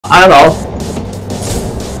I don't know.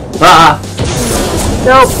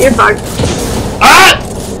 Nope, you're fucked.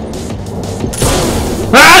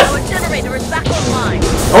 Our generator is back online.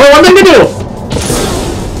 Only one thing to do!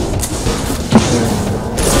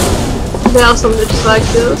 Now some that just like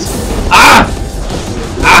this.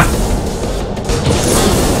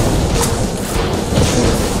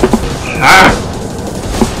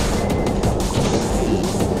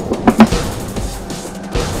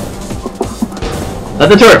 Let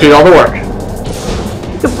the turret do all the work.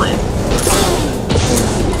 Good plan.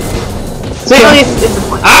 See ya. It's the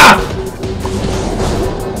plan.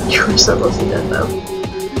 You were so close to death though.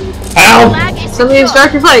 Ow! Somebody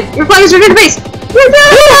distract your flag. Your flag is your face. Your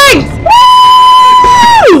flag!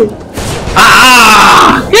 Woo!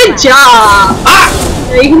 Good job!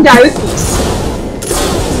 Now you can die with peace.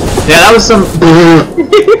 Yeah, that was some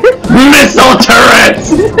missile turrets!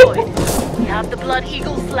 We have the Blood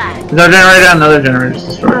Eagle flag. Is our generator? Another generator is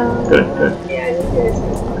destroyed. Good, good. Yeah, it is.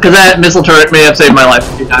 Because that missile turret may have saved my life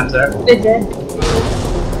a few times there. It did.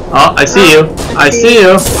 Oh, I see you. I see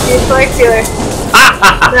you. It's like Sealer.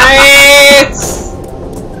 Nice!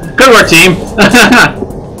 Good work, team.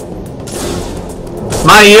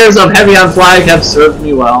 My years of heavy on flag have served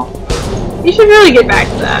me well. You should really get back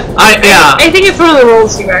to that. Yeah. I think it's one of the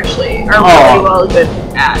roles you actually are really well good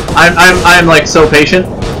at. I'm like so patient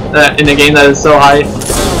in a game that is so high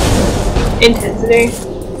intensity.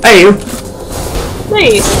 Hey you.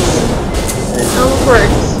 Nice. That almost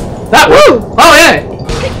works. That woo! Oh yeah.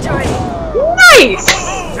 Victory. Nice.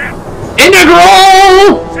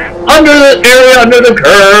 Integral under the area under the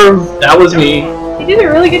curve. That was me. You did a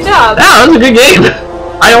really good job. Yeah, that was a good game.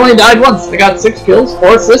 I only died once. I got 6 kills,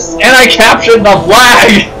 4 assists, and I captured the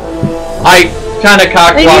flag! I kinda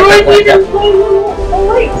cock-blocked that flag.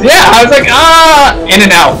 Yeah, I was like, in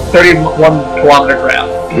and out. 31-kilometer grab.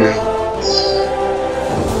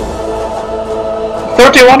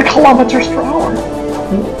 31 kilometers per hour.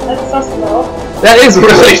 That's so slow. That is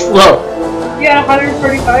really slow. You had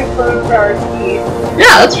 145 kilometers per hour speed.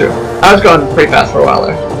 Yeah, that's true. I was going pretty fast for a while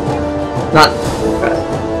there. Not fast.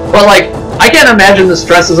 But like, I can't imagine the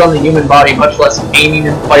stresses on the human body, much less aiming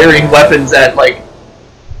and firing weapons at like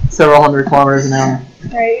several hundred kilometers an hour.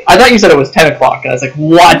 Right. I thought you said it was 10 o'clock. I was like,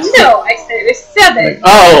 what? No, I said it was 7. Like,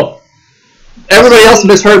 oh. Everybody else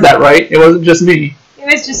misheard that, right? It wasn't just me. It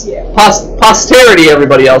was just you. Posterity,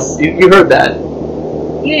 everybody else. You heard that.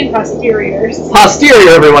 You mean posteriors. Posterior,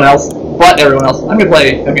 everyone else. But everyone else. I'm gonna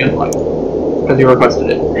play Heavy on Flag. Because you requested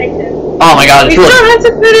it. I did. Oh my god, it's We really... still have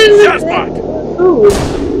to put in the food.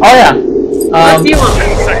 Oh yeah. What do you want me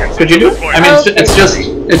to do? Could you do it? I mean, it's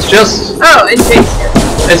just... Oh, and Jake's here.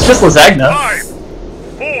 It's just lasagna. 5,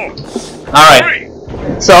 4, Alright.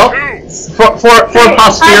 So, for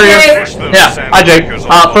posterior... Hi, Yeah, hi Jake.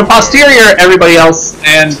 For posterior, everybody else,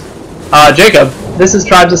 and Jacob, this is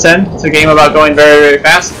Tribes Ascend. It's a game about going very, very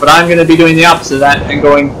fast, but I'm going to be doing the opposite of that and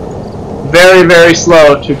going very, very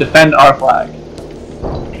slow to defend our flag.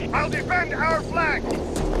 I'll defend our flag.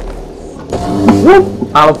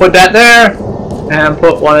 I'll put that there, and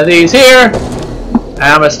put one of these here, and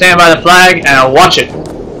I'm going to stand by the flag and watch it.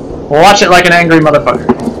 Watch it like an angry motherfucker.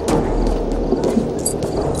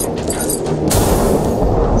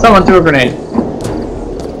 Someone threw a grenade.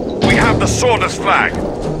 We have the Swordless flag.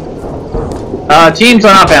 Teams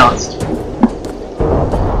are not balanced.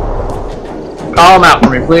 Call them out for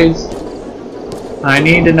me, please. I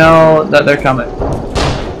need to know that they're coming.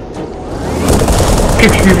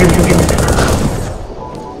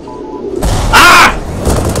 Ah!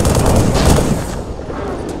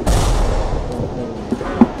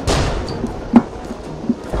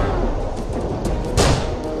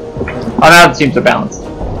 Oh, now the teams are balanced.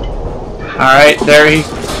 Alright, there he...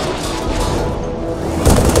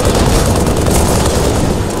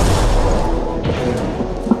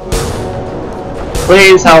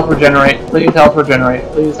 Please help regenerate. Please help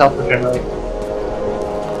regenerate. Please help regenerate.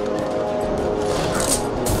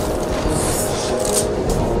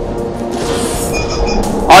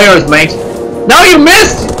 All yours, mate. No, you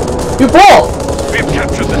missed! You fool! We've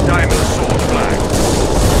captured the Diamond Sword flag.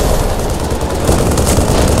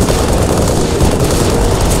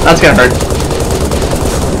 That's gonna hurt.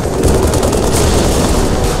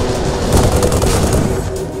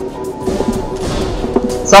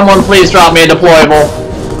 Someone please drop me a deployable.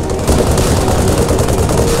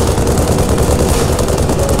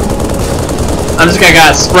 I'm just gonna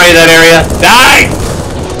kinda spray that area. Die!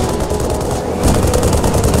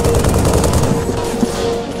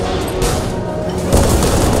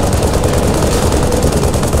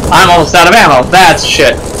 I'm almost out of ammo. That's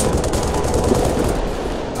shit.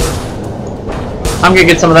 I'm gonna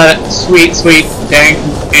get some of that sweet, sweet dank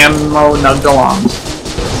ammo nugdalons.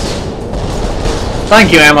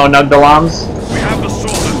 Thank you, ammo nugdalons. We have the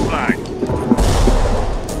swordless flag.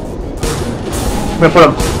 I'm gonna put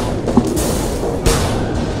them.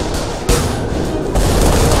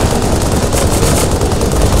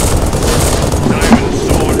 Diamond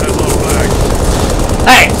sword has our flag.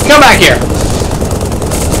 Hey, come back here.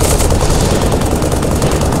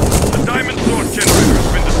 The diamond sword generator has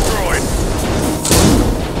been destroyed.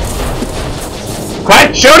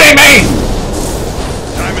 Quit shooting me!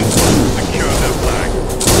 Diamond sword has secured their flag.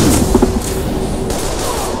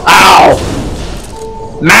 Ow!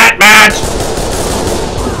 Matt!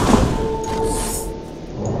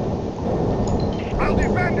 I'll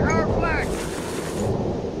defend our flag.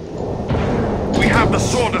 We have the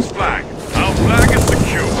swordless flag. Our flag is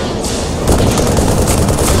secure.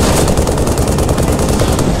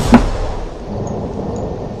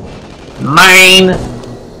 Mine!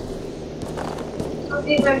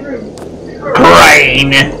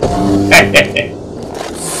 Brain!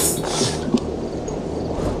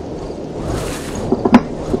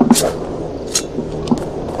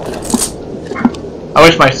 I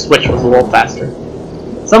wish my switch was a little faster.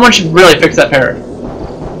 Someone should really fix that parrot.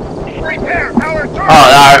 Repair our turret.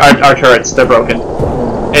 Oh, our turrets, they're broken.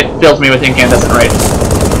 It fills me with incandescent rays.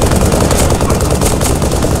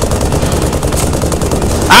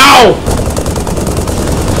 Ow!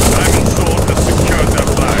 Diamond sword has secured their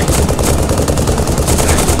flag.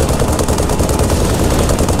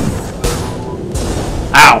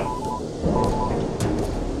 Ow!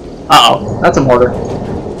 Uh-oh, that's a mortar. We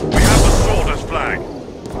have the swordless flag.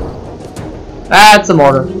 That's a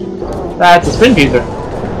mortar. That's a spin teaser.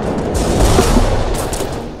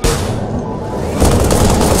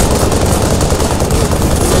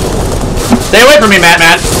 Stay away from me,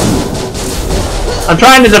 Matt. I'm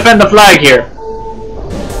trying to defend the flag here.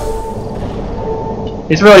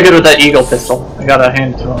 He's really good with that eagle pistol. I gotta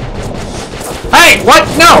hand it to him. Hey! What?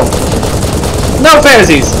 No! No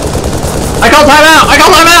fantasies! I call time out! I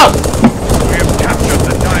call time out! We have captured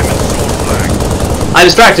the diamond sword flag. I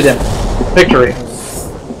distracted him. Victory.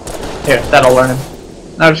 Here, that'll learn him.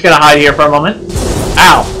 Now I'm just gonna hide here for a moment.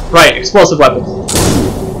 Ow! Right, explosive weapons.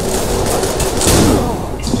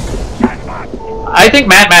 I think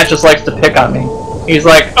Matt just likes to pick on me. He's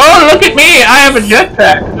like, oh, look at me! I have a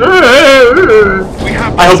jetpack!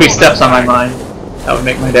 I hope he steps on my mind. That would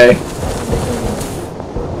make my day.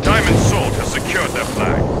 Diamond sword has secured their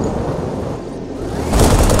flag.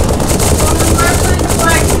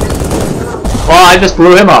 Well, I just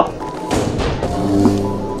blew him up.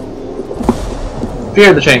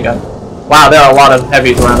 Fear the chain gun. Wow, there are a lot of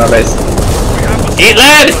heavies around our base. We have the Eat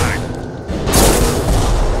lead! flag.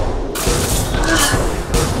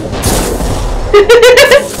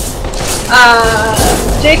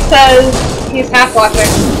 Jake says he's half watching.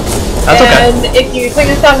 That's okay. And if you sing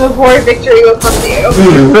a song before victory will come to you.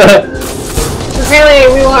 Apparently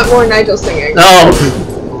we want more Nigel singing. Oh.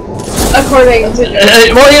 According to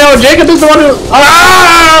Jake. Well, you know, Jacob is the one who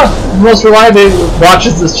most reliably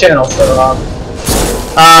watches this channel, so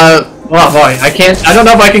well, boy, I don't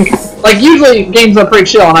know if I can, like, usually games are pretty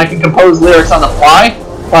chill and I can compose lyrics on the fly,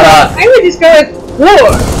 but I would just go with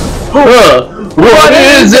war. What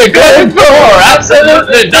is it good for?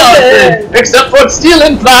 Absolutely nothing, except for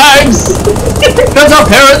stealing flags. Because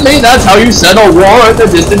apparently that's how you settle war in the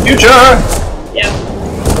distant future. Yep.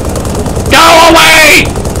 Go away!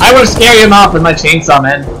 I will scare him off with my chainsaw,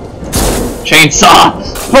 man. Chainsaw!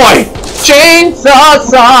 Boy! Chainsaw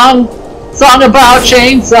song! Song about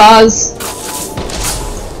chainsaws!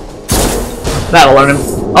 That'll learn him.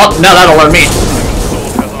 Oh, no, that'll learn me.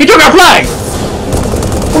 He took our flag!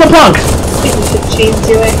 What a punk! I think we should change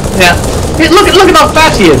to it. Yeah. Hey, look at how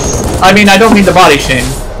fat he is! I mean, I don't mean the body shame.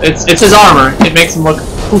 It's his armor. It makes him look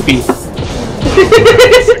poopy.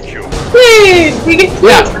 Please! We get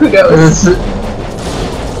kudos.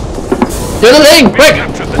 Do the thing! Quick!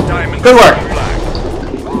 Good work!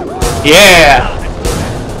 Yeah!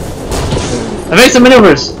 I made some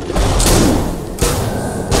maneuvers!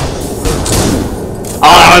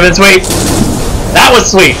 Oh, that would have been sweet! That was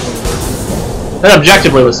sweet! That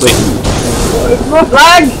objectively was sweet. More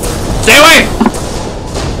flag! Stay away!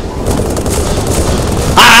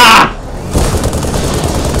 Ah!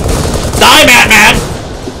 Die, Matt!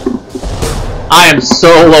 I am so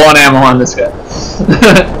low on ammo on this guy.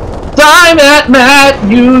 Die, Matt,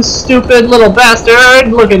 you stupid little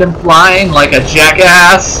bastard! Look at him flying like a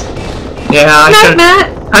jackass. Yeah,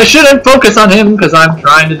 I shouldn't focus on him because I'm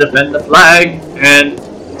trying to defend the flag, and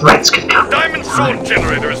threats can come. Diamond sword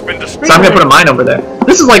generator has been destroyed. So I'm gonna put a mine over there.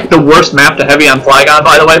 This is like the worst map to heavy on Flygon,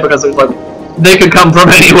 by the way, because there's like they could come from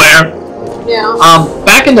anywhere. Yeah.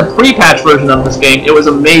 Back in the pre-patch version of this game, it was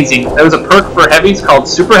amazing. There was a perk for heavies called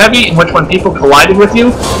Super Heavy, in which when people collided with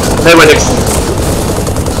you, they would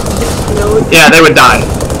yeah, they would die.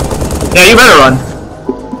 Yeah, you better run.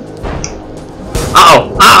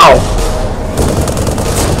 Uh-oh. Uh-oh.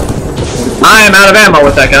 I am out of ammo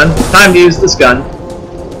with that gun. Time to use this gun.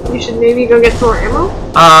 You should maybe go get some more ammo?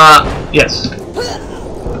 Yes.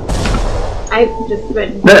 I've just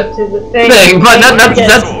been to The the thing. but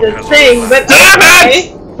that's the thing, but damn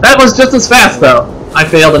okay. it! That was just as fast though. I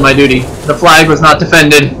failed in my duty. The flag was not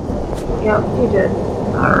defended. Yep, you did.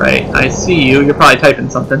 Alright, I see you. You're probably typing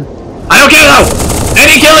something. I don't care though!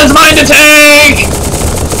 Any kill is mine to take!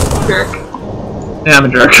 Jerk. Yeah, I'm a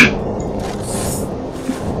jerk.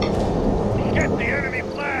 Get the enemy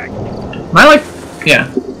flag! Am I like...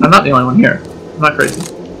 Yeah, I'm not the only one here. I'm not crazy.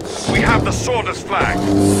 We have the Sworders flag.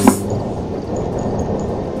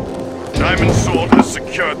 Diamond Sword has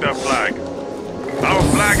secured their flag. Our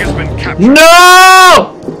flag has been captured.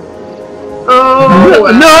 No!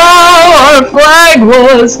 Oh, No! Our flag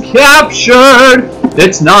was captured!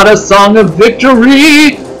 It's not a song of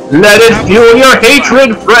victory! Let it fuel your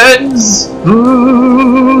hatred, friends!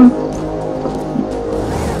 Ooh.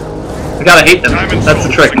 I gotta hate them. Diamond That's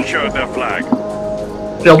the Sword trick. secured their flag.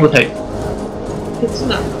 Filled with hate. it's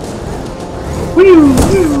not.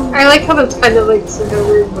 I like how it's kind of like a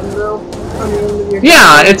weird window on the end of your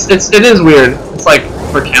Yeah, it is weird. It's like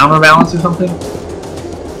for counterbalance or something.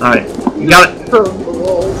 Alright. You got it. for the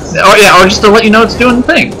walls. Oh yeah, or just to let you know it's doing the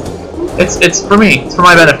thing. It's for me. It's for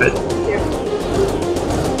my benefit.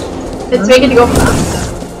 It's making it go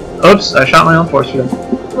fast. Oops, I shot my own force field.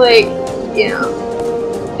 Like, yeah,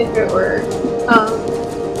 if it were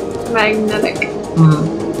magnetic.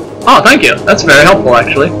 Oh, thank you. That's very helpful,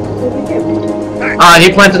 actually.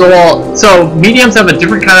 He planted a wall. So, mediums have a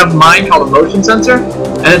different kind of mine called a motion sensor,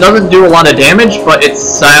 and it doesn't do a lot of damage, but it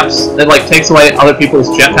saps, it like takes away other people's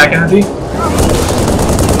jetpack energy.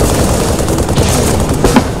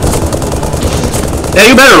 Yeah,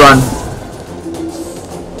 you better run.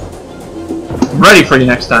 I'm ready for you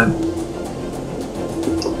next time.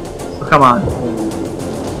 So come on.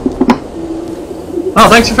 Oh,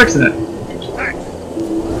 thanks for fixing it.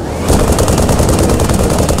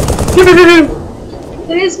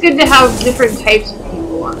 It is good to have different types of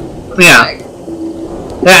people on the Yeah. flag.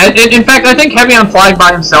 Yeah, in fact, I think heavy on flag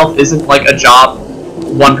by himself isn't like a job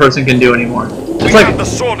one person can do anymore. It's like The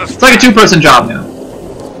Sworders it's like a two-person job now.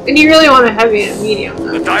 And you really want a heavy and a medium,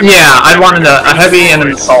 though. Yeah, I wanted a heavy and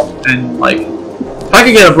an assault, and like, if I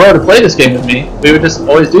could get a bro to play this game with me, we would just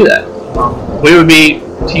always do that. We would be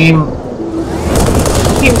team.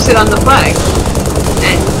 Team sit on the flag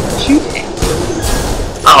and shoot it.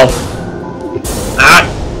 Uh oh. Ah.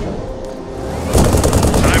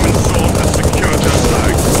 Diamond Sword has secured their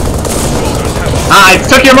flag. Sworders have I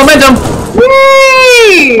took your momentum.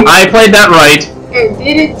 Whee! I played that right. It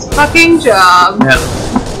did its fucking job. Yeah.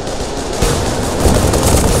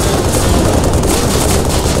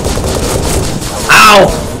 Ow!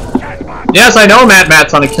 Yes, I know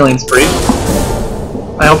Matt's on a killing spree.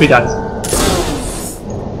 I hope he dies.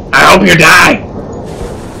 I hope you die!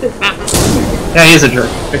 Yeah, he's a jerk.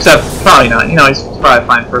 Except, probably not. You know, he's probably a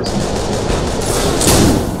fine person.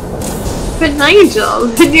 But Nigel,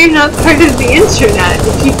 then you're not part of the internet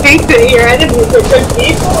if you think that your enemies are good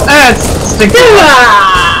people. That's stinking. Come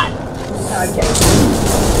on! Okay.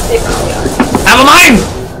 They probably are. Have a mine!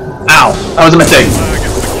 Ow. That was a mistake. flag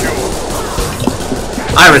is secured.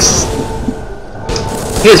 Iris.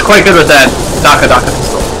 He is quite good with that Daka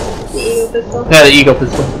pistol. The Eagle pistol. Yeah, the Eagle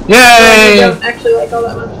pistol. I Yay! don't actually like all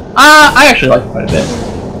that much. I actually like it quite a bit.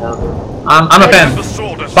 I'm a fan. The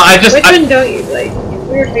Sworders But I just, Which one don't you like?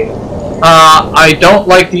 Weird favorite. I don't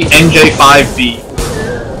like the NJ5B.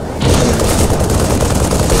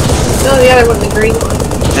 No, the other one, the green one.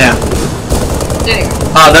 Yeah. Anyway.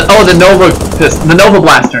 The Nova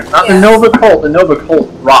Blaster. Not the Yeah. Nova Colt. The Nova Colt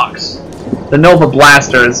rocks. The Nova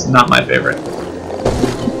Blaster is not my favorite.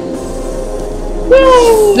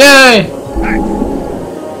 Yay!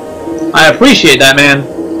 I appreciate that, man.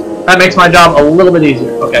 That makes my job a little bit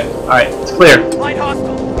easier. Okay, alright, it's clear. Light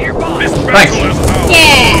hostile nearby. This Thanks. battle is ours.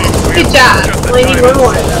 Yeah! Good job. Only need one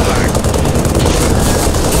more, though.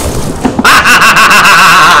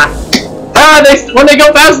 When they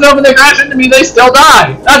go fast enough and they crash into me, they still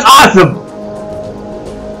die. That's awesome.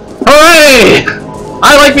 Hooray!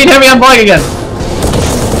 I like being heavy on flag again.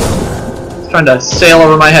 It's trying to sail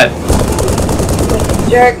over my head.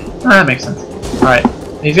 Jerk. That makes sense. Alright,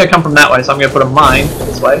 he's gonna come from that way, so I'm gonna put a mine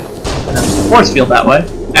this way, and then a force field that way.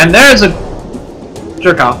 And there's a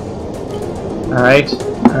jerk off. Alright,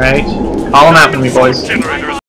 alright. Call him out for me, boys. Generator